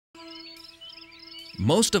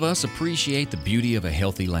Most of us appreciate the beauty of a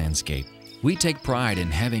healthy landscape. We take pride in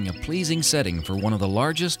having a pleasing setting for one of the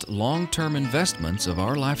largest long-term investments of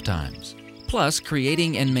our lifetimes. Plus,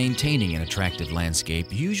 creating and maintaining an attractive landscape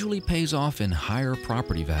usually pays off in higher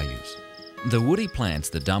property values. The woody plants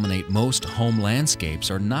that dominate most home landscapes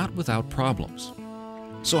are not without problems.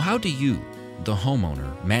 So how do you, the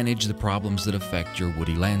homeowner, manage the problems that affect your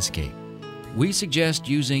woody landscape? We suggest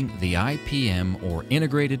using the IPM or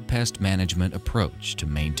Integrated Pest Management approach to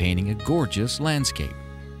maintaining a gorgeous landscape.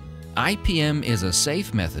 IPM is a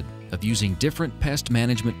safe method of using different pest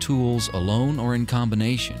management tools alone or in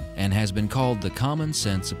combination and has been called the common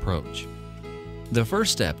sense approach. The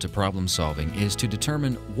first step to problem solving is to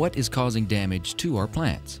determine what is causing damage to our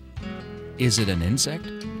plants. Is it an insect,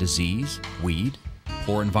 disease, weed,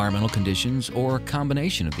 poor environmental conditions, or a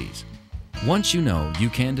combination of these? Once you know, you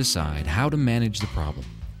can decide how to manage the problem.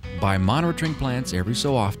 By monitoring plants every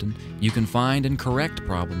so often, you can find and correct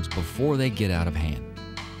problems before they get out of hand.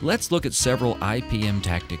 Let's look at several IPM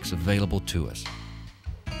tactics available to us.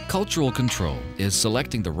 Cultural control is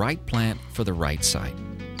selecting the right plant for the right site.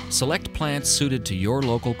 Select plants suited to your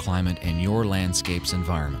local climate and your landscape's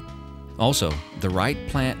environment. Also, the right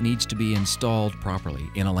plant needs to be installed properly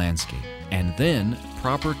in a landscape. And then,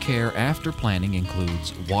 proper care after planting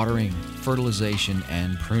includes watering, fertilization,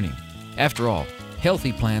 and pruning. After all,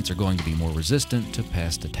 healthy plants are going to be more resistant to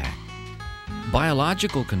pest attack.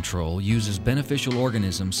 Biological control uses beneficial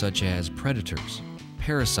organisms such as predators,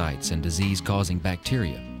 parasites and disease-causing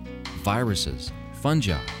bacteria, viruses,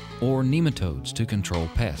 fungi, or nematodes to control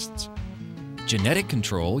pests. Genetic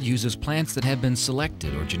control uses plants that have been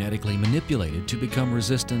selected or genetically manipulated to become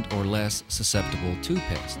resistant or less susceptible to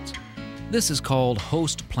pests. This is called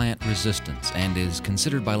host plant resistance and is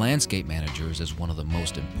considered by landscape managers as one of the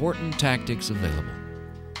most important tactics available.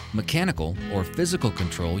 Mechanical or physical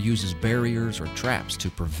control uses barriers or traps to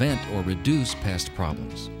prevent or reduce pest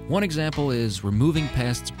problems. One example is removing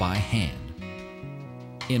pests by hand.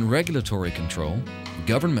 In regulatory control,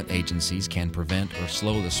 government agencies can prevent or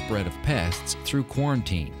slow the spread of pests through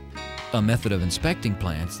quarantine, a method of inspecting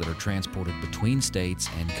plants that are transported between states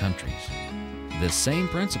and countries. This same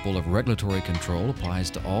principle of regulatory control applies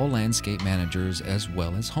to all landscape managers as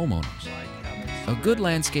well as homeowners. A good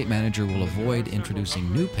landscape manager will avoid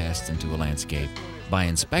introducing new pests into a landscape by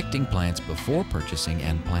inspecting plants before purchasing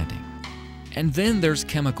and planting. And then there's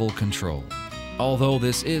chemical control. Although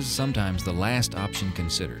this is sometimes the last option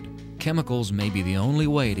considered, chemicals may be the only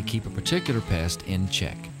way to keep a particular pest in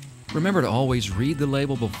check. Remember to always read the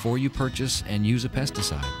label before you purchase and use a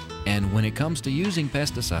pesticide. And when it comes to using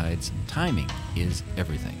pesticides, timing is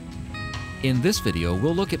everything. In this video,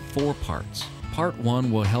 we'll look at 4 parts. Part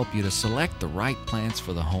 1 will help you to select the right plants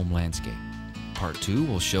for the home landscape. Part 2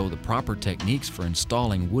 will show the proper techniques for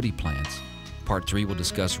installing woody plants. Part 3 will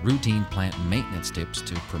discuss routine plant maintenance tips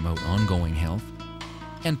to promote ongoing health.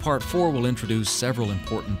 And Part 4 will introduce several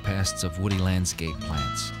important pests of woody landscape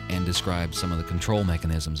plants and describe some of the control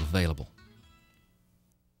mechanisms available.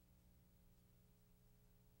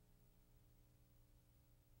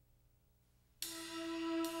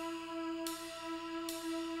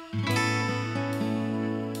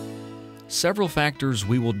 Several factors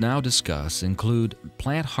we will now discuss include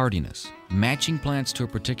plant hardiness, matching plants to a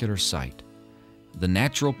particular site, the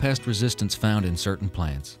natural pest resistance found in certain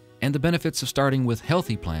plants, and the benefits of starting with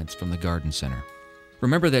healthy plants from the garden center.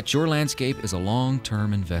 Remember that your landscape is a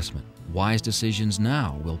long-term investment. Wise decisions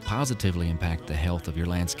now will positively impact the health of your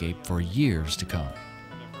landscape for years to come.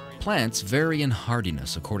 Plants vary in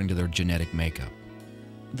hardiness according to their genetic makeup.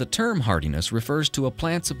 The term hardiness refers to a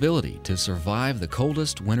plant's ability to survive the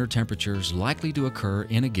coldest winter temperatures likely to occur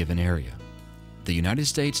in a given area. The United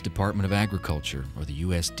States Department of Agriculture, or the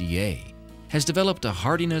USDA, has developed a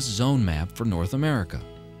hardiness zone map for North America.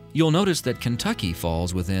 You'll notice that Kentucky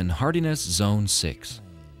falls within Hardiness Zone 6.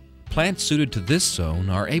 Plants suited to this zone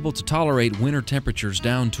are able to tolerate winter temperatures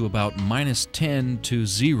down to about -10 to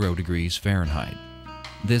 0 degrees Fahrenheit.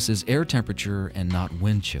 This is air temperature and not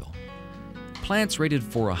wind chill. Plants rated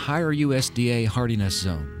for a higher USDA hardiness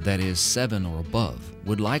zone, that is 7 or above,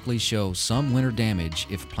 would likely show some winter damage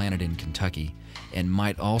if planted in Kentucky and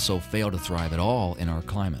might also fail to thrive at all in our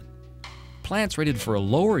climate. Plants rated for a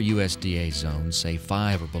lower USDA zone, say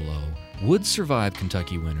 5 or below, would survive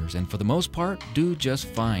Kentucky winters and for the most part do just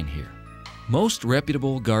fine here. Most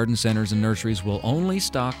reputable garden centers and nurseries will only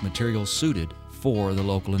stock materials suited for the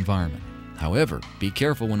local environment. However, be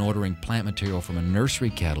careful when ordering plant material from a nursery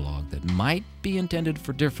catalog that might be intended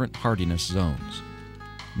for different hardiness zones.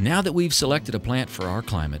 Now that we've selected a plant for our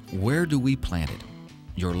climate, where do we plant it?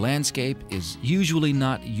 Your landscape is usually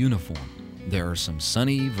not uniform. There are some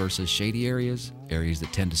sunny versus shady areas areas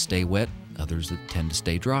that tend to stay wet, others that tend to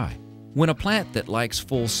stay dry. When a plant that likes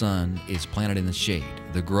full sun is planted in the shade,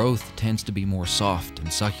 the growth tends to be more soft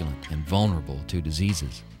and succulent and vulnerable to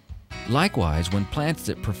diseases. Likewise, when plants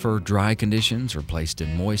that prefer dry conditions are placed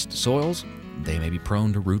in moist soils, they may be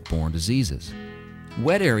prone to root-borne diseases.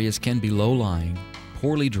 Wet areas can be low-lying,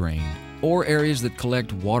 poorly drained, or areas that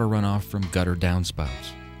collect water runoff from gutter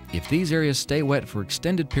downspouts. If these areas stay wet for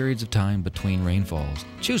extended periods of time between rainfalls,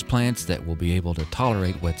 choose plants that will be able to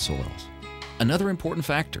tolerate wet soils. Another important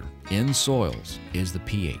factor in soils is the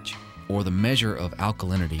pH, or the measure of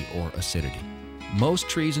alkalinity or acidity. Most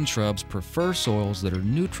trees and shrubs prefer soils that are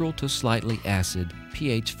neutral to slightly acid,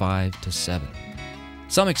 pH 5 to 7.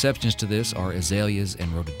 Some exceptions to this are azaleas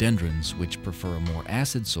and rhododendrons, which prefer a more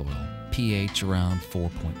acid soil, pH around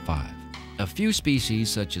 4.5. A few species,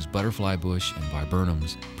 such as butterfly bush and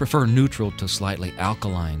viburnums, prefer neutral to slightly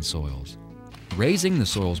alkaline soils. Raising the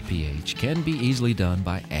soil's pH can be easily done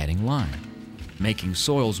by adding lime. Making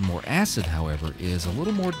soils more acid, however, is a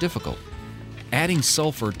little more difficult. Adding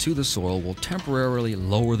sulfur to the soil will temporarily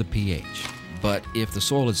lower the pH, but if the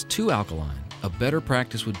soil is too alkaline, a better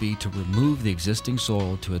practice would be to remove the existing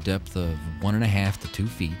soil to a depth of 1.5 to 2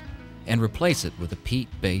 feet and replace it with a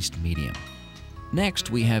peat-based medium. Next,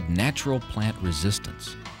 we have natural plant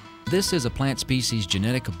resistance. This is a plant species'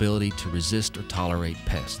 genetic ability to resist or tolerate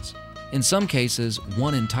pests. In some cases,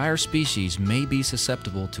 one entire species may be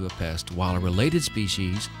susceptible to a pest while a related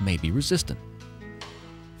species may be resistant.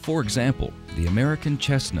 For example, the American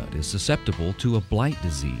chestnut is susceptible to a blight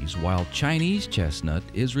disease while Chinese chestnut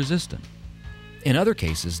is resistant. In other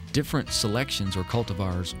cases, different selections or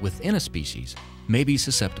cultivars within a species may be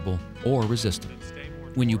susceptible or resistant.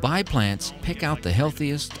 When you buy plants, pick out the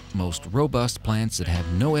healthiest, most robust plants that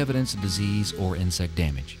have no evidence of disease or insect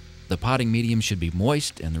damage. The potting medium should be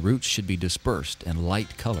moist and the roots should be dispersed and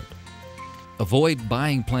light colored. Avoid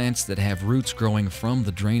buying plants that have roots growing from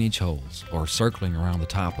the drainage holes or circling around the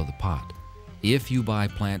top of the pot. If you buy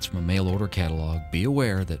plants from a mail order catalog, be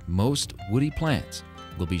aware that most woody plants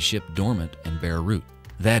will be shipped dormant and bare root,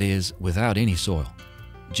 that is, without any soil.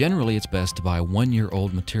 Generally, it's best to buy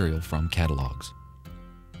 1-year-old material from catalogs.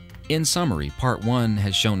 In summary, Part 1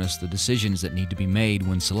 has shown us the decisions that need to be made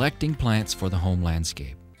when selecting plants for the home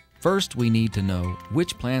landscape. First, we need to know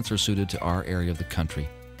which plants are suited to our area of the country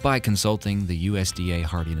by consulting the USDA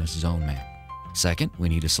Hardiness Zone Map. Second, we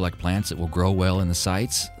need to select plants that will grow well in the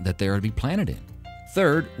sites that they are to be planted in.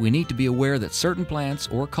 Third, we need to be aware that certain plants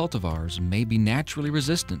or cultivars may be naturally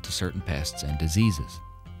resistant to certain pests and diseases.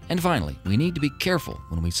 And finally, we need to be careful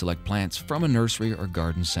when we select plants from a nursery or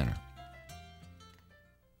garden center.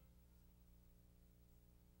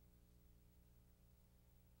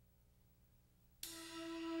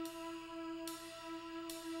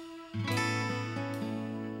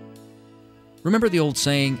 Remember the old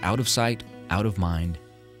saying, out of sight, out of mind?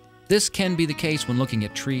 This can be the case when looking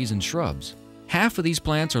at trees and shrubs. Half of these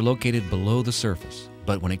plants are located below the surface,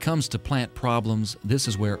 but when it comes to plant problems, this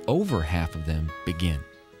is where over half of them begin.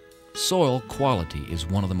 Soil quality is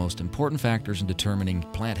one of the most important factors in determining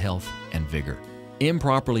plant health and vigor.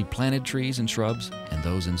 Improperly planted trees and shrubs and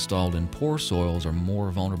those installed in poor soils are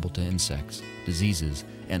more vulnerable to insects, diseases,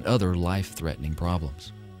 and other life-threatening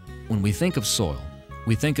problems. When we think of soil,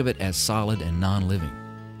 we think of it as solid and non-living.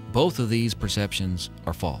 Both of these perceptions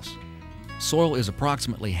are false. Soil is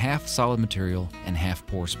approximately half solid material and half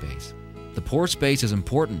pore space. The pore space is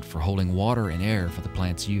important for holding water and air for the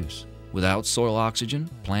plant's use. Without soil oxygen,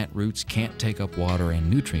 plant roots can't take up water and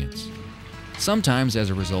nutrients. Sometimes, as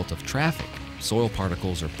a result of traffic, soil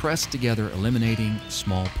particles are pressed together, eliminating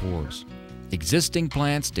small pores. Existing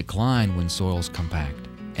plants decline when soil's compact,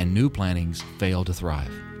 and new plantings fail to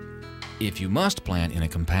thrive. If you must plant in a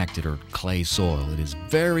compacted or clay soil, it is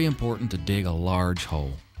very important to dig a large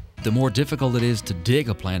hole. The more difficult it is to dig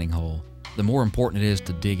a planting hole, the more important it is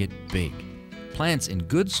to dig it big. Plants in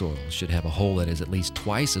good soil should have a hole that is at least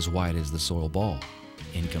twice as wide as the soil ball.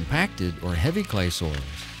 In compacted or heavy clay soils,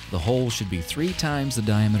 the hole should be 3 times the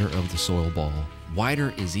diameter of the soil ball.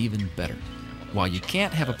 Wider is even better. While you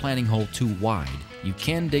can't have a planting hole too wide, you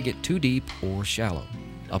can dig it too deep or shallow.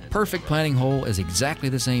 A perfect planting hole is exactly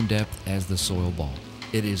the same depth as the soil ball.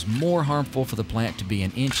 It is more harmful for the plant to be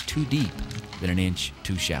an inch too deep than an inch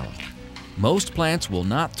too shallow. Most plants will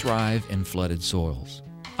not thrive in flooded soils.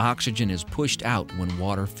 Oxygen is pushed out when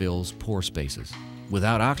water fills pore spaces.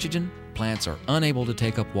 Without oxygen, plants are unable to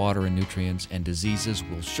take up water and nutrients, and diseases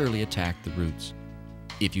will surely attack the roots.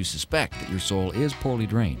 If you suspect that your soil is poorly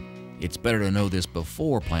drained, it's better to know this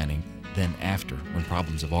before planting than after, when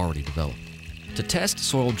problems have already developed. To test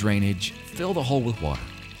soil drainage, fill the hole with water.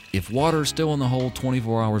 If water is still in the hole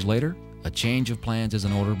 24 hours later, a change of plans is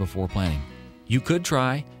in order before planting. You could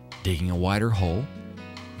try digging a wider hole,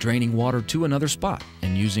 draining water to another spot,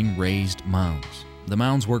 and using raised mounds. The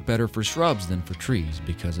mounds work better for shrubs than for trees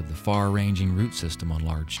because of the far-ranging root system on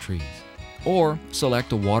large trees. Or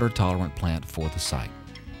select a water-tolerant plant for the site.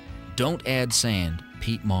 Don't add sand,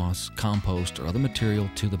 peat moss, compost, or other material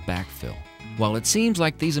to the backfill. While it seems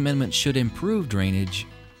like these amendments should improve drainage,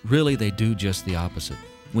 really they do just the opposite.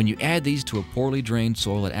 When you add these to a poorly drained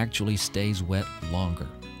soil, it actually stays wet longer.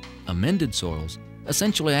 Amended soils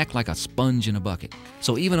essentially act like a sponge in a bucket.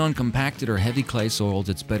 So even on compacted or heavy clay soils,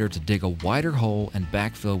 it's better to dig a wider hole and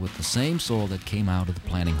backfill with the same soil that came out of the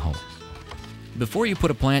planting hole. Before you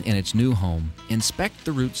put a plant in its new home, inspect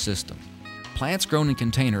the root system. Plants grown in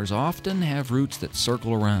containers often have roots that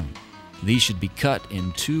circle around. These should be cut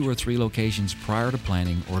in 2 or 3 locations prior to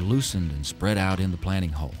planting or loosened and spread out in the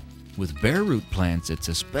planting hole. With bare root plants, it's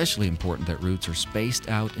especially important that roots are spaced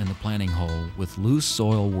out in the planting hole with loose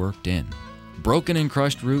soil worked in. Broken and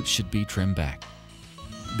crushed roots should be trimmed back.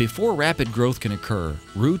 Before rapid growth can occur,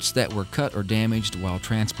 roots that were cut or damaged while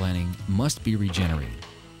transplanting must be regenerated.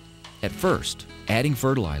 At first, adding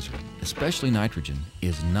fertilizer, especially nitrogen,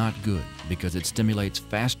 is not good because it stimulates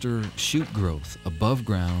faster shoot growth above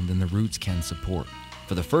ground than the roots can support.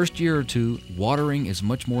 For the first year or 2, watering is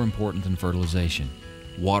much more important than fertilization.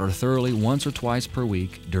 Water thoroughly once or twice per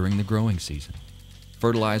week during the growing season.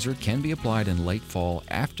 Fertilizer can be applied in late fall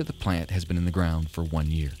after the plant has been in the ground for 1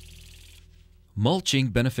 year. Mulching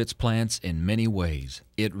benefits plants in many ways.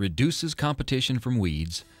 It reduces competition from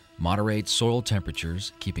weeds, moderates soil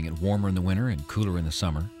temperatures, keeping it warmer in the winter and cooler in the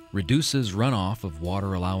summer, reduces runoff of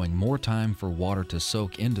water, allowing more time for water to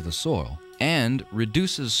soak into the soil, and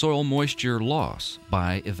reduces soil moisture loss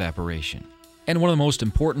by evaporation. And one of the most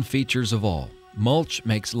important features of all, mulch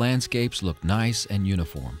makes landscapes look nice and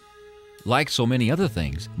uniform. Like so many other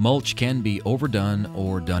things, mulch can be overdone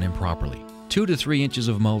or done improperly. 2 to 3 inches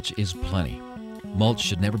of mulch is plenty. Mulch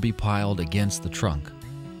should never be piled against the trunk.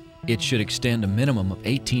 It should extend a minimum of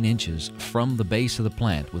 18 inches from the base of the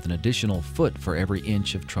plant with an additional foot for every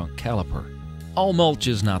inch of trunk caliper. All mulch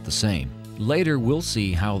is not the same. Later we'll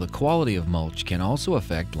see how the quality of mulch can also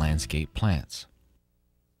affect landscape plants.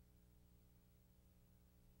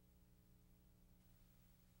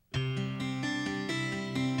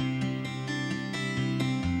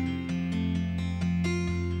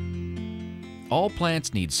 All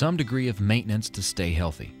plants need some degree of maintenance to stay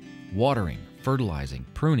healthy. Watering, fertilizing,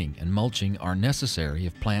 pruning, and mulching are necessary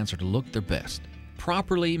if plants are to look their best.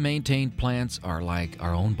 Properly maintained plants are like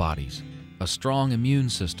our own bodies. A strong immune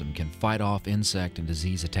system can fight off insect and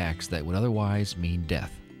disease attacks that would otherwise mean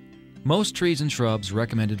death. Most trees and shrubs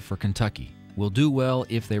recommended for Kentucky will do well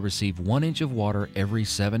if they receive 1 inch of water every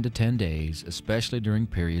 7 to 10 days, especially during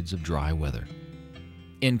periods of dry weather.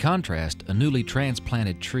 In contrast, a newly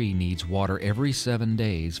transplanted tree needs water every 7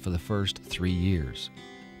 days for the first 3 years.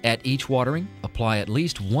 At each watering, apply at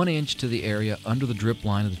least 1 inch to the area under the drip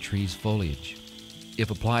line of the tree's foliage.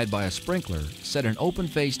 If applied by a sprinkler, set an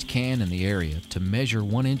open-faced can in the area to measure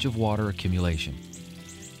 1 inch of water accumulation.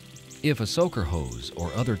 If a soaker hose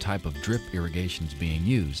or other type of drip irrigation is being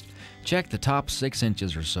used, check the top 6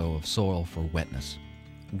 inches or so of soil for wetness.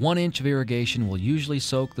 1 inch of irrigation will usually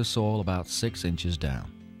soak the soil about 6 inches down.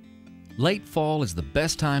 Late fall is the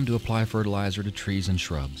best time to apply fertilizer to trees and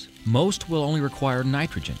shrubs. Most will only require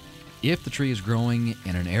nitrogen. If the tree is growing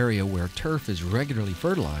in an area where turf is regularly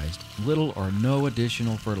fertilized, little or no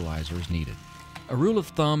additional fertilizer is needed. A rule of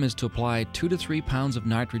thumb is to apply 2 to 3 pounds of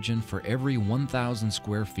nitrogen for every 1,000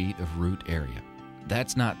 square feet of root area.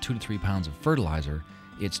 That's not 2 to 3 pounds of fertilizer,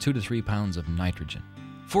 it's 2 to 3 pounds of nitrogen.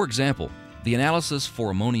 For example, the analysis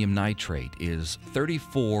for ammonium nitrate is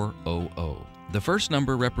 3400. The first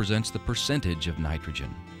number represents the percentage of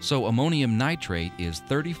nitrogen, so ammonium nitrate is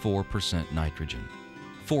 34% nitrogen.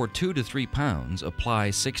 For 2 to 3 pounds, apply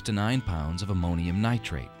 6 to 9 pounds of ammonium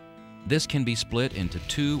nitrate. This can be split into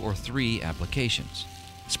 2 or 3 applications.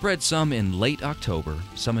 Spread some in late October,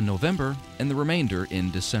 some in November, and the remainder in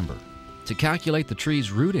December. To calculate the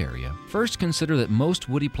tree's root area, first consider that most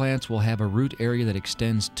woody plants will have a root area that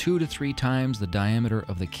extends 2 to 3 times the diameter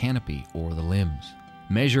of the canopy or the limbs.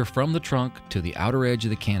 Measure from the trunk to the outer edge of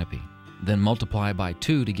the canopy, then multiply by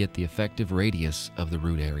 2 to get the effective radius of the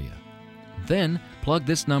root area. Then plug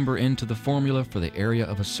this number into the formula for the area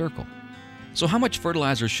of a circle. So how much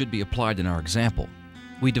fertilizer should be applied in our example?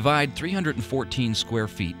 We divide 314 square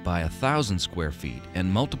feet by 1,000 square feet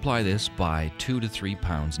and multiply this by 2 to 3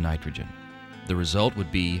 pounds nitrogen. The result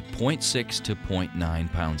would be 0.6 to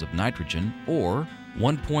 0.9 pounds of nitrogen or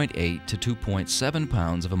 1.8 to 2.7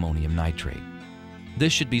 pounds of ammonium nitrate.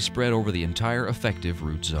 This should be spread over the entire effective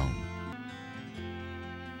root zone.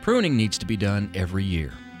 Pruning needs to be done every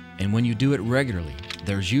year, and when you do it regularly,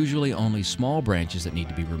 there's usually only small branches that need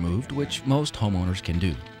to be removed, which most homeowners can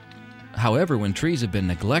do. However, when trees have been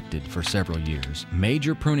neglected for several years,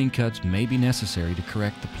 major pruning cuts may be necessary to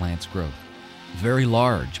correct the plant's growth. Very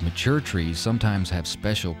large, mature trees sometimes have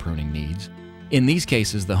special pruning needs. In these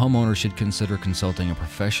cases, the homeowner should consider consulting a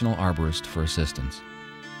professional arborist for assistance.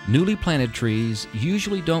 Newly planted trees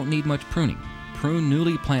usually don't need much pruning. Prune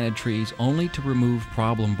newly planted trees only to remove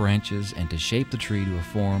problem branches and to shape the tree to a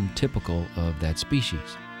form typical of that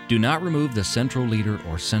species. Do not remove the central leader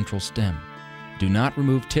or central stem. Do not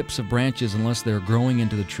remove tips of branches unless they're growing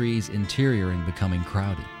into the tree's interior and becoming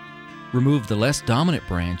crowded. Remove the less dominant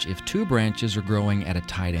branch if two branches are growing at a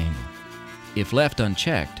tight angle. If left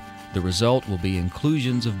unchecked, the result will be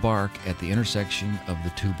inclusions of bark at the intersection of the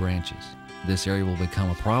two branches. This area will become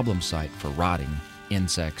a problem site for rotting,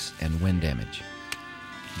 insects, and wind damage.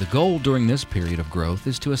 The goal during this period of growth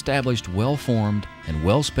is to establish well-formed and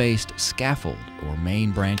well-spaced scaffold or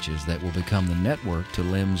main branches that will become the network to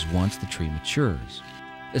limbs once the tree matures.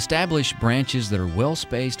 Establish branches that are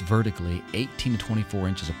well-spaced vertically 18 to 24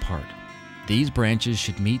 inches apart. These branches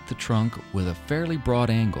should meet the trunk with a fairly broad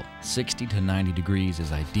angle, 60 to 90 degrees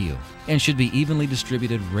is ideal, and should be evenly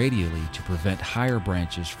distributed radially to prevent higher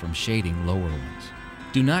branches from shading lower ones.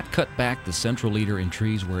 Do not cut back the central leader in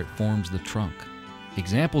trees where it forms the trunk.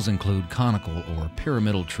 Examples include conical or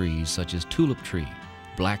pyramidal trees such as tulip tree,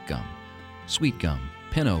 black gum, sweet gum,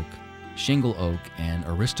 pin oak, shingle oak, and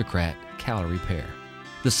aristocrat Callery pear.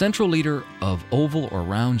 The central leader of oval or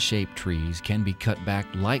round-shaped trees can be cut back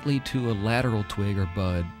lightly to a lateral twig or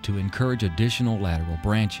bud to encourage additional lateral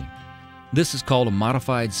branching. This is called a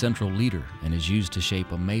modified central leader and is used to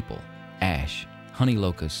shape a maple, ash, honey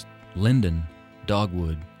locust, linden,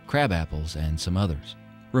 dogwood, crabapples, and some others.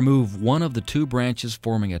 Remove one of the two branches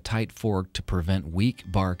forming a tight fork to prevent weak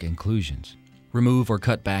bark inclusions. Remove or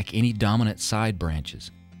cut back any dominant side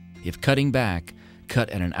branches. If cutting back, cut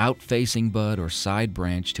at an out-facing bud or side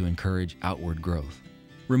branch to encourage outward growth.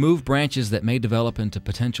 Remove branches that may develop into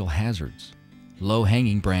potential hazards.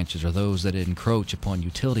 Low-hanging branches are those that encroach upon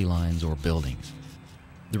utility lines or buildings.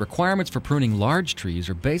 The requirements for pruning large trees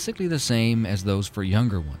are basically the same as those for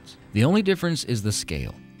younger ones. The only difference is the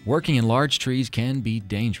scale. Working in large trees can be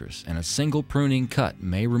dangerous, and a single pruning cut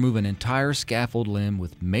may remove an entire scaffold limb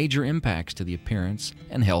with major impacts to the appearance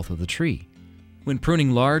and health of the tree. When pruning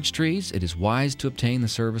large trees, it is wise to obtain the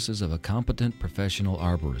services of a competent professional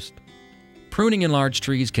arborist. Pruning in large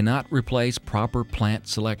trees cannot replace proper plant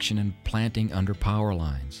selection and planting under power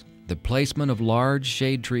lines. The placement of large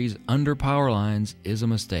shade trees under power lines is a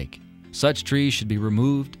mistake. Such trees should be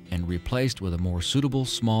removed and replaced with a more suitable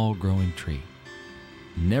small growing tree.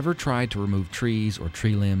 Never try to remove trees or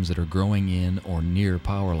tree limbs that are growing in or near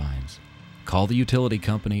power lines. Call the utility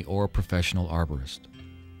company or a professional arborist.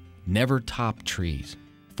 Never top trees.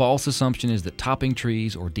 False assumption is that topping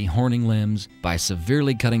trees or dehorning limbs by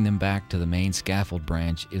severely cutting them back to the main scaffold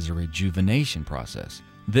branch is a rejuvenation process.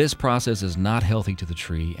 This process is not healthy to the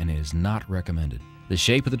tree and it is not recommended. The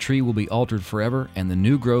shape of the tree will be altered forever and the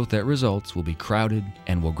new growth that results will be crowded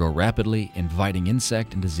and will grow rapidly, inviting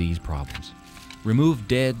insect and disease problems. Remove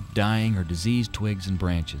dead, dying, or diseased twigs and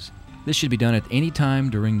branches. This should be done at any time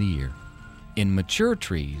during the year. In mature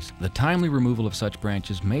trees, the timely removal of such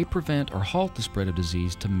branches may prevent or halt the spread of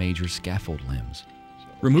disease to major scaffold limbs.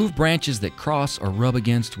 Remove branches that cross or rub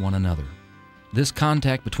against one another. This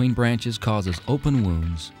contact between branches causes open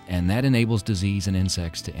wounds, and that enables disease and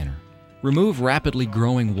insects to enter. Remove rapidly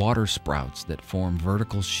growing water sprouts that form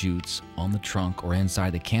vertical shoots on the trunk or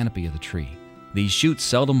inside the canopy of the tree. These shoots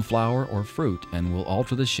seldom flower or fruit and will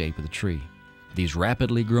alter the shape of the tree. These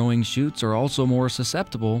rapidly growing shoots are also more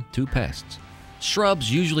susceptible to pests. Shrubs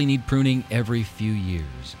usually need pruning every few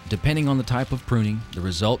years. Depending on the type of pruning, the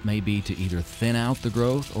result may be to either thin out the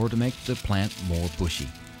growth or to make the plant more bushy.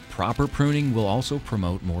 Proper pruning will also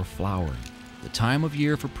promote more flowering. The time of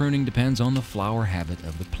year for pruning depends on the flower habit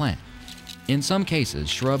of the plant. In some cases,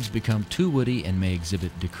 shrubs become too woody and may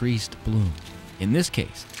exhibit decreased bloom. In this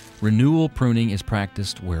case, renewal pruning is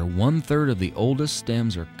practiced where 1/3 of the oldest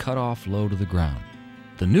stems are cut off low to the ground.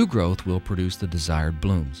 The new growth will produce the desired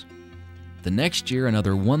blooms. The next year,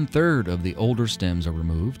 another 1/3 of the older stems are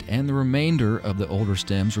removed, and the remainder of the older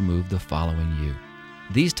stems removed the following year.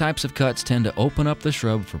 These types of cuts tend to open up the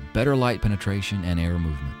shrub for better light penetration and air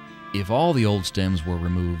movement. If all the old stems were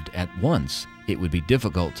removed at once, it would be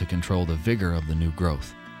difficult to control the vigor of the new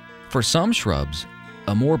growth. For some shrubs,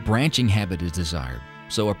 a more branching habit is desired,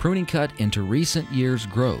 so a pruning cut into recent years'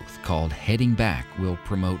 growth called heading back will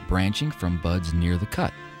promote branching from buds near the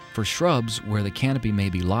cut. For shrubs where the canopy may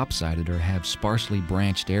be lopsided or have sparsely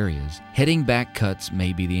branched areas, heading back cuts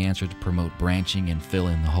may be the answer to promote branching and fill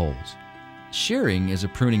in the holes. Shearing is a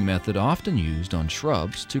pruning method often used on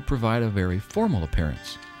shrubs to provide a very formal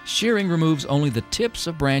appearance. Shearing removes only the tips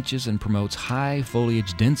of branches and promotes high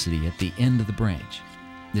foliage density at the end of the branch.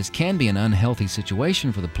 This can be an unhealthy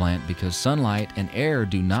situation for the plant because sunlight and air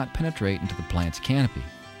do not penetrate into the plant's canopy.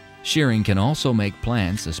 Shearing can also make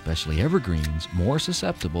plants, especially evergreens, more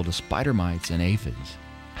susceptible to spider mites and aphids.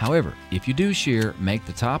 However, if you do shear, make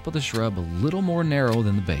the top of the shrub a little more narrow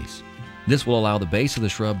than the base. This will allow the base of the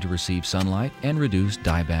shrub to receive sunlight and reduce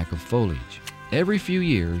dieback of foliage. Every few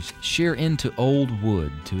years, shear into old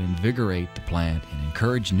wood to invigorate the plant and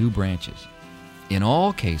encourage new branches. In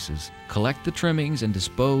all cases, collect the trimmings and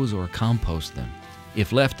dispose or compost them.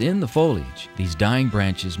 If left in the foliage, these dying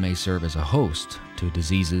branches may serve as a host to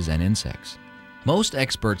diseases and insects. Most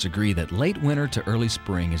experts agree that late winter to early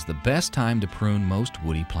spring is the best time to prune most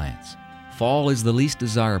woody plants. Fall is the least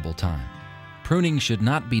desirable time. Pruning should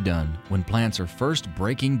not be done when plants are first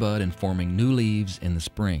breaking bud and forming new leaves in the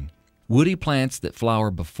spring. Woody plants that flower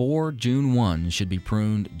before June 1 should be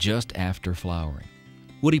pruned just after flowering.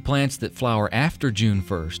 Woody plants that flower after June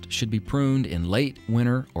 1st should be pruned in late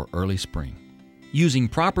winter or early spring. Using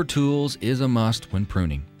proper tools is a must when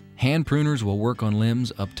pruning. Hand pruners will work on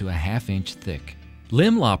limbs up to a ½ inch thick.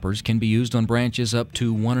 Limb loppers can be used on branches up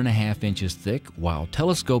to 1½ inches thick, while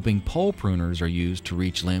telescoping pole pruners are used to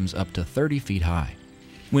reach limbs up to 30 feet high.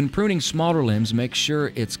 When pruning smaller limbs, make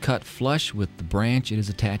sure it's cut flush with the branch it is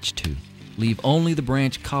attached to. Leave only the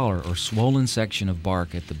branch collar or swollen section of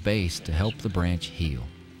bark at the base to help the branch heal.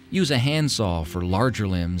 Use a handsaw for larger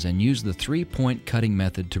limbs and use the 3-point cutting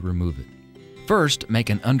method to remove it. First, make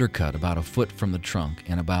an undercut about a foot from the trunk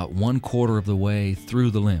and about 1/4 of the way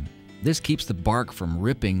through the limb. This keeps the bark from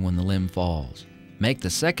ripping when the limb falls. Make the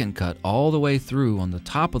second cut all the way through on the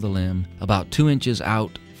top of the limb, about 2 inches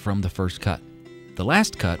out from the first cut. The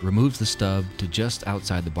last cut removes the stub to just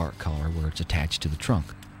outside the bark collar where it's attached to the trunk.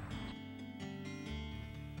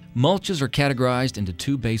 Mulches are categorized into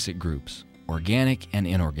 2 basic groups, organic and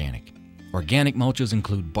inorganic. Organic mulches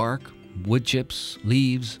include bark, wood chips,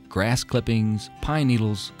 leaves, grass clippings, pine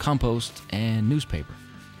needles, compost, and newspaper.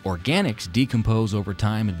 Organics decompose over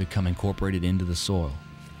time and become incorporated into the soil.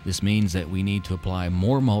 This means that we need to apply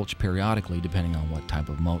more mulch periodically depending on what type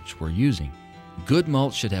of mulch we're using. Good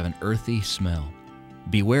mulch should have an earthy smell.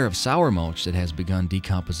 Beware of sour mulch that has begun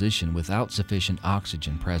decomposition without sufficient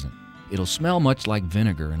oxygen present. It'll smell much like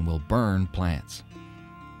vinegar and will burn plants.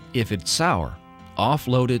 If it's sour,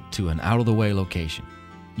 offload it to an out-of-the-way location.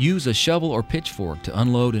 Use a shovel or pitchfork to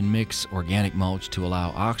unload and mix organic mulch to allow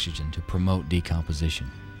oxygen to promote decomposition.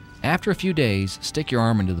 After a few days, stick your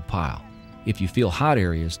arm into the pile. If you feel hot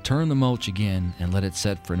areas, turn the mulch again and let it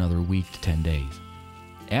set for another week to 10 days.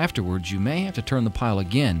 Afterwards, you may have to turn the pile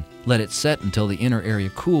again, let it set until the inner area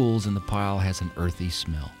cools and the pile has an earthy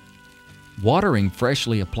smell. Watering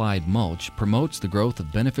freshly applied mulch promotes the growth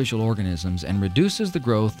of beneficial organisms and reduces the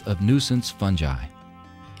growth of nuisance fungi.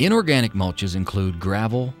 Inorganic mulches include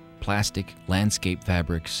gravel, plastic, landscape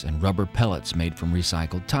fabrics, and rubber pellets made from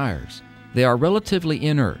recycled tires. They are relatively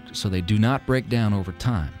inert, so they do not break down over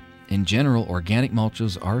time. In general, organic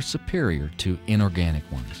mulches are superior to inorganic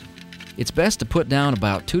ones. It's best to put down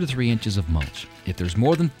about 2 to 3 inches of mulch. If there's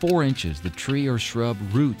more than 4 inches, the tree or shrub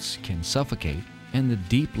roots can suffocate, and the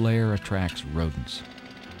deep layer attracts rodents.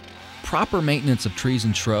 Proper maintenance of trees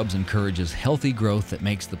and shrubs encourages healthy growth that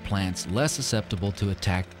makes the plants less susceptible to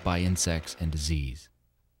attack by insects and disease.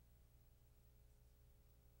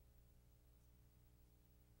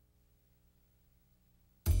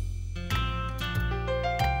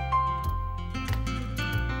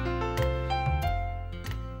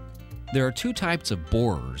 There are 2 types of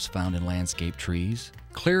borers found in landscape trees,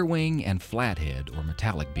 clearwing and flathead or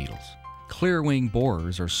metallic beetles. Clearwing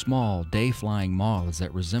borers are small, day-flying moths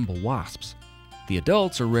that resemble wasps. The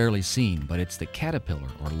adults are rarely seen, but it's the caterpillar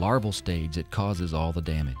or larval stage that causes all the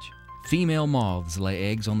damage. Female moths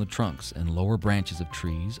lay eggs on the trunks and lower branches of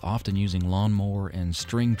trees, often using lawnmower and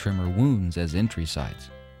string trimmer wounds as entry sites.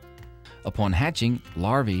 Upon hatching,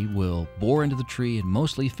 larvae will bore into the tree and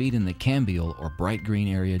mostly feed in the cambial or bright green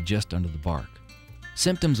area just under the bark.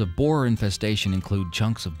 Symptoms of borer infestation include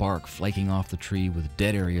chunks of bark flaking off the tree with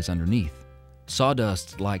dead areas underneath.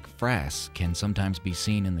 Sawdust like frass can sometimes be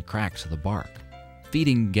seen in the cracks of the bark.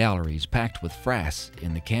 Feeding galleries packed with frass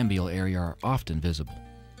in the cambial area are often visible.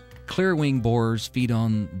 Clearwing borers feed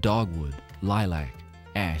on dogwood, lilac,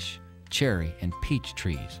 ash, cherry, and peach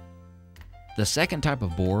trees. The second type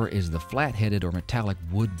of borer is the flat-headed or metallic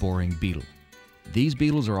wood-boring beetle. These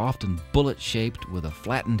beetles are often bullet-shaped with a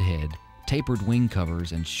flattened head, tapered wing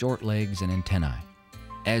covers, and short legs and antennae.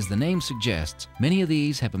 As the name suggests, many of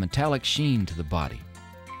these have a metallic sheen to the body.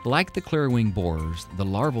 Like the clear-wing borers, the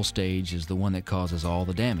larval stage is the one that causes all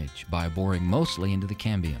the damage by boring mostly into the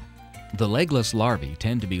cambium. The legless larvae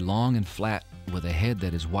tend to be long and flat with a head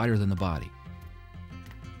that is wider than the body.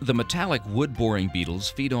 The metallic wood-boring beetles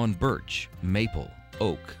feed on birch, maple,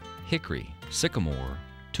 oak, hickory, sycamore,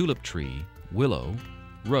 tulip tree, willow,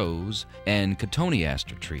 rose, and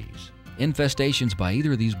cotoneaster trees. Infestations by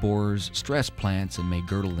either of these borers stress plants and may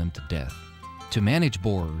girdle them to death. To manage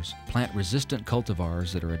borers, plant resistant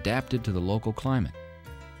cultivars that are adapted to the local climate.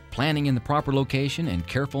 Planting in the proper location and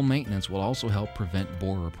careful maintenance will also help prevent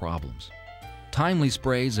borer problems. Timely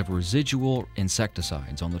sprays of residual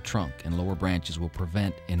insecticides on the trunk and lower branches will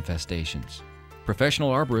prevent infestations.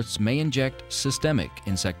 Professional arborists may inject systemic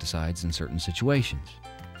insecticides in certain situations.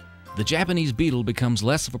 The Japanese beetle becomes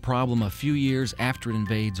less of a problem a few years after it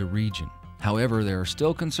invades a region. However, there are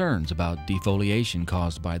still concerns about defoliation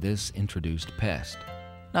caused by this introduced pest.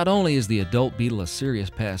 Not only is the adult beetle a serious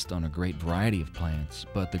pest on a great variety of plants,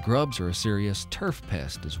 but the grubs are a serious turf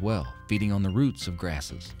pest as well, feeding on the roots of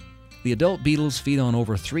grasses. The adult beetles feed on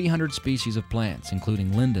over 300 species of plants,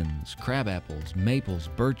 including lindens, crabapples, maples,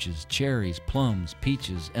 birches, cherries, plums,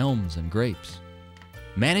 peaches, elms, and grapes.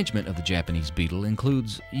 Management of the Japanese beetle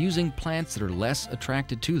includes using plants that are less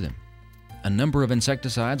attracted to them. A number of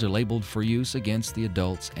insecticides are labeled for use against the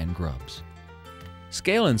adults and grubs.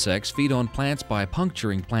 Scale insects feed on plants by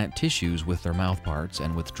puncturing plant tissues with their mouthparts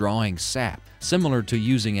and withdrawing sap, similar to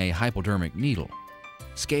using a hypodermic needle.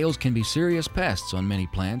 Scales can be serious pests on many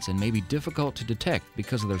plants and may be difficult to detect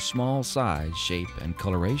because of their small size, shape, and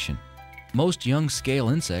coloration. Most young scale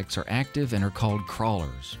insects are active and are called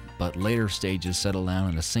crawlers, but later stages settle down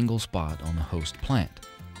in a single spot on the host plant.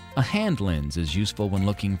 A hand lens is useful when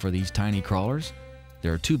looking for these tiny crawlers.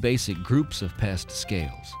 There are two basic groups of pest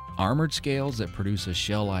scales: armored scales that produce a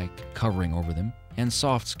shell-like covering over them, and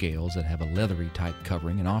soft scales that have a leathery type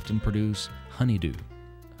covering and often produce honeydew.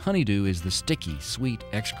 Honeydew is the sticky, sweet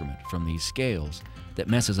excrement from these scales that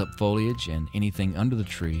messes up foliage and anything under the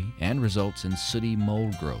tree and results in sooty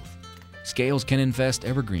mold growth. Scales can infest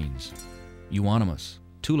evergreens, euonymus,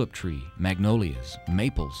 tulip tree, magnolias,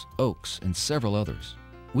 maples, oaks, and several others.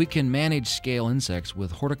 We can manage scale insects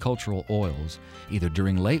with horticultural oils either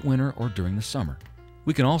during late winter or during the summer.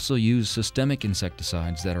 We can also use systemic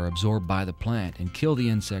insecticides that are absorbed by the plant and kill the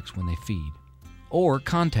insects when they feed, or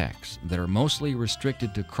contacts that are mostly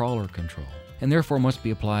restricted to crawler control and therefore must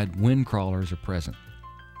be applied when crawlers are present.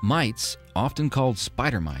 Mites, often called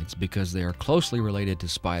spider mites because they are closely related to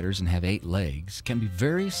spiders and have 8 legs, can be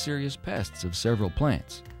very serious pests of several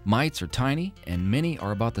plants. Mites are tiny and many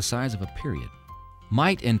are about the size of a period.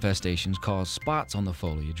 Mite infestations cause spots on the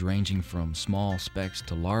foliage ranging from small specks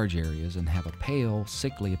to large areas and have a pale,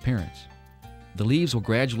 sickly appearance. The leaves will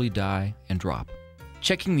gradually die and drop.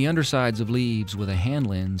 Checking the undersides of leaves with a hand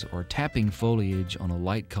lens or tapping foliage on a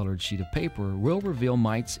light-colored sheet of paper will reveal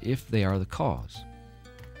mites if they are the cause.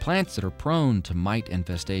 Plants that are prone to mite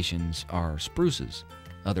infestations are spruces,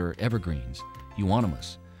 other evergreens,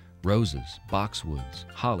 euonymus, roses, boxwoods,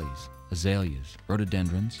 hollies, azaleas,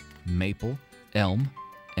 rhododendrons, maple, elm,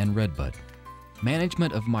 and redbud.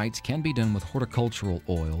 Management of mites can be done with horticultural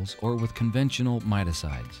oils or with conventional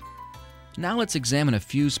miticides. Now let's examine a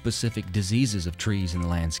few specific diseases of trees in the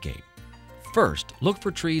landscape. First, look for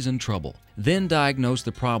trees in trouble, then diagnose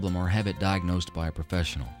the problem or have it diagnosed by a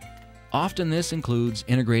professional. Often this includes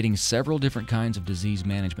integrating several different kinds of disease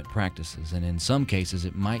management practices, and in some cases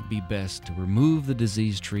it might be best to remove the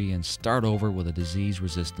diseased tree and start over with a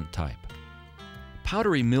disease-resistant type.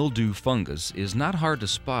 Powdery mildew fungus is not hard to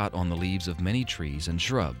spot on the leaves of many trees and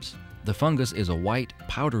shrubs. The fungus is a white,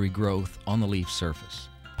 powdery growth on the leaf surface.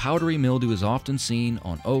 Powdery mildew is often seen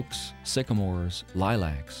on oaks, sycamores,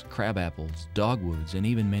 lilacs, crabapples, dogwoods, and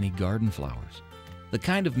even many garden flowers. The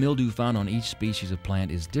kind of mildew found on each species of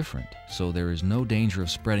plant is different, so there is no danger of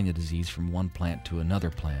spreading the disease from one plant to another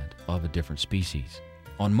plant of a different species.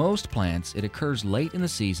 On most plants, it occurs late in the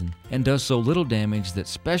season and does so little damage that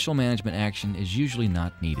special management action is usually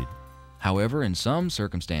not needed. However, in some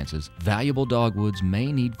circumstances, valuable dogwoods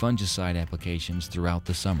may need fungicide applications throughout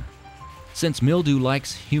the summer. Since mildew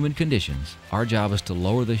likes humid conditions, our job is to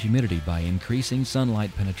lower the humidity by increasing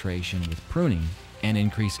sunlight penetration with pruning and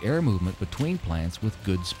increase air movement between plants with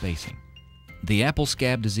good spacing. The apple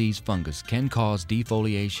scab disease fungus can cause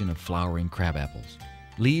defoliation of flowering crabapples.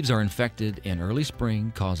 Leaves are infected in early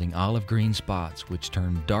spring, causing olive green spots which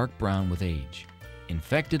turn dark brown with age.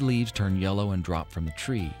 Infected leaves turn yellow and drop from the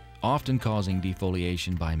tree, often causing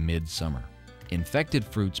defoliation by mid-summer. Infected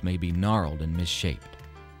fruits may be gnarled and misshaped.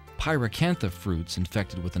 Pyracantha fruits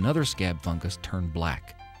infected with another scab fungus turn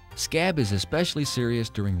black. Scab is especially serious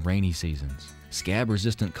during rainy seasons.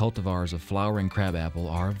 Scab-resistant cultivars of flowering crabapple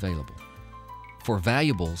are available. For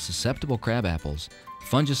valuable, susceptible crabapples,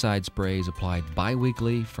 fungicide sprays applied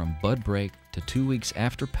biweekly from bud break to 2 weeks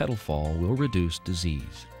after petal fall will reduce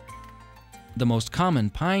disease. The most common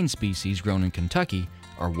pine species grown in Kentucky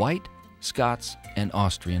are white, Scots, and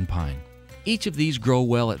Austrian pine. Each of these grow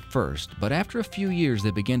well at first, but after a few years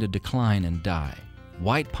they begin to decline and die.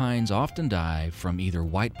 White pines often die from either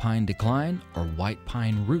white pine decline or white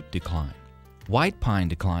pine root decline. White pine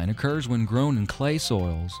decline occurs when grown in clay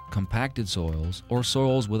soils, compacted soils, or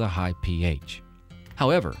soils with a high pH.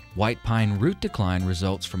 However, white pine root decline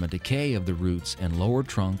results from a decay of the roots and lower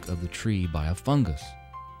trunk of the tree by a fungus.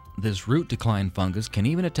 This root decline fungus can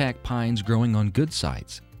even attack pines growing on good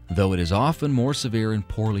sites, though it is often more severe in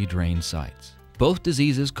poorly drained sites. Both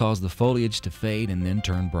diseases cause the foliage to fade and then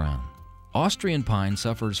turn brown. Austrian pine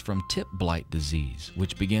suffers from tip blight disease,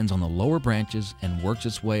 which begins on the lower branches and works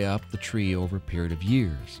its way up the tree over a period of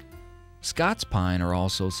years. Scots pine are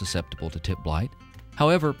also susceptible to tip blight.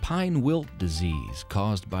 However, pine wilt disease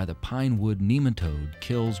caused by the pine wood nematode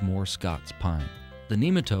kills more Scots pine. The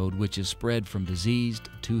nematode, which is spread from diseased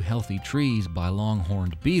to healthy trees by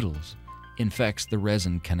longhorned beetles, infects the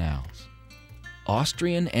resin canals.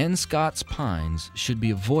 Austrian and Scots pines should be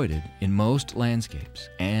avoided in most landscapes,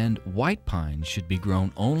 and white pines should be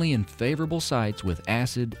grown only in favorable sites with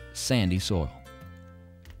acid, sandy soil.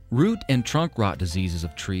 Root and trunk rot diseases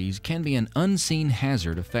of trees can be an unseen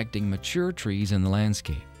hazard affecting mature trees in the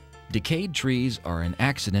landscape. Decayed trees are an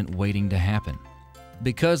accident waiting to happen.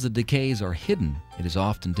 Because the decays are hidden, it is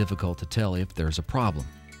often difficult to tell if there's a problem.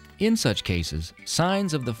 In such cases,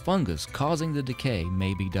 signs of the fungus causing the decay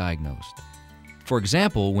may be diagnosed. For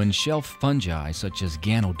example, when shelf fungi such as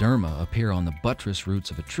Ganoderma appear on the buttress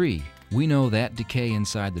roots of a tree, we know that decay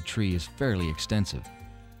inside the tree is fairly extensive.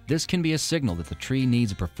 This can be a signal that the tree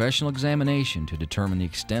needs a professional examination to determine the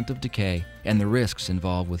extent of decay and the risks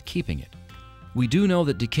involved with keeping it. We do know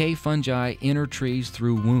that decay fungi enter trees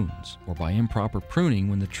through wounds or by improper pruning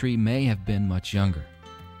when the tree may have been much younger.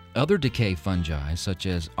 Other decay fungi, such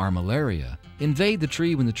as Armillaria, invade the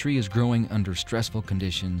tree when the tree is growing under stressful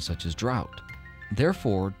conditions such as drought.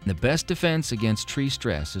 Therefore, the best defense against tree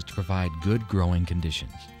stress is to provide good growing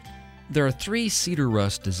conditions. There are 3 cedar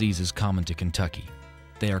rust diseases common to Kentucky.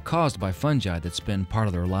 They are caused by fungi that spend part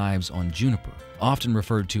of their lives on juniper, often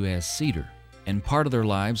referred to as cedar, and part of their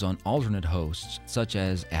lives on alternate hosts such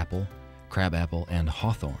as apple, crabapple, and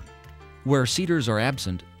hawthorn. Where cedars are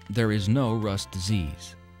absent, there is no rust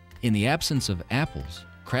disease. In the absence of apples,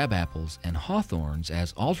 crabapples, and hawthorns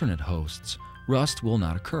as alternate hosts, rust will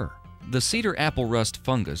not occur. The cedar apple rust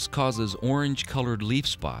fungus causes orange-colored leaf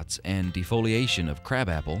spots and defoliation of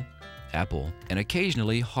crabapple, apple, and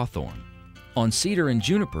occasionally hawthorn. On cedar and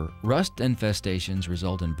juniper, rust infestations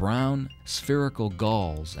result in brown, spherical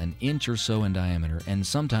galls an inch or so in diameter and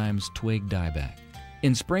sometimes twig dieback.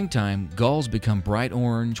 In springtime, galls become bright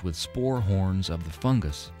orange with spore horns of the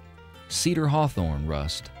fungus. Cedar hawthorn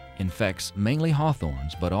rust infects mainly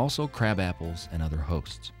hawthorns but also crabapples and other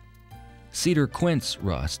hosts. Cedar quince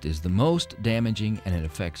rust is the most damaging and it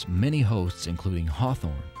affects many hosts including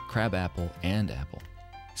hawthorn, crabapple, and apple.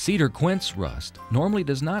 Cedar quince rust normally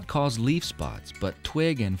does not cause leaf spots, but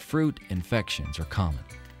twig and fruit infections are common.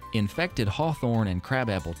 Infected hawthorn and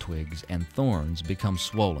crabapple twigs and thorns become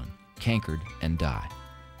swollen, cankered, and die.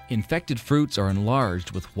 Infected fruits are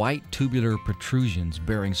enlarged with white tubular protrusions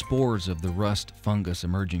bearing spores of the rust fungus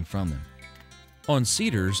emerging from them. On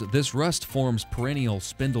cedars, this rust forms perennial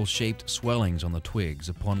spindle-shaped swellings on the twigs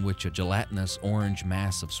upon which a gelatinous orange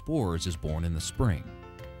mass of spores is born in the spring.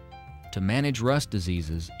 To manage rust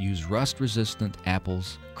diseases, use rust-resistant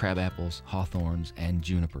apples, crabapples, hawthorns, and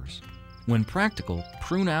junipers. When practical,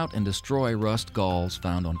 prune out and destroy rust galls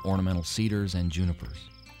found on ornamental cedars and junipers.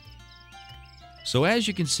 So as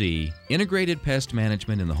you can see, integrated pest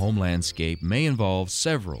management in the home landscape may involve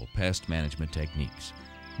several pest management techniques.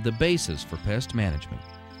 The basis for pest management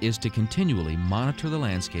is to continually monitor the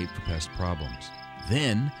landscape for pest problems.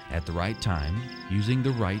 Then, at the right time, using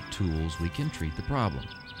the right tools, we can treat the problem.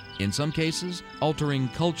 In some cases, altering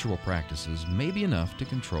cultural practices may be enough to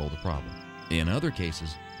control the problem. In other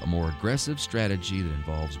cases, a more aggressive strategy that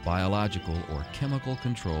involves biological or chemical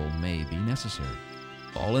control may be necessary.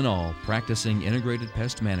 All in all, practicing integrated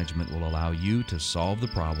pest management will allow you to solve the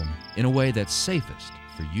problem in a way that's safest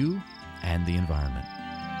for you and the environment.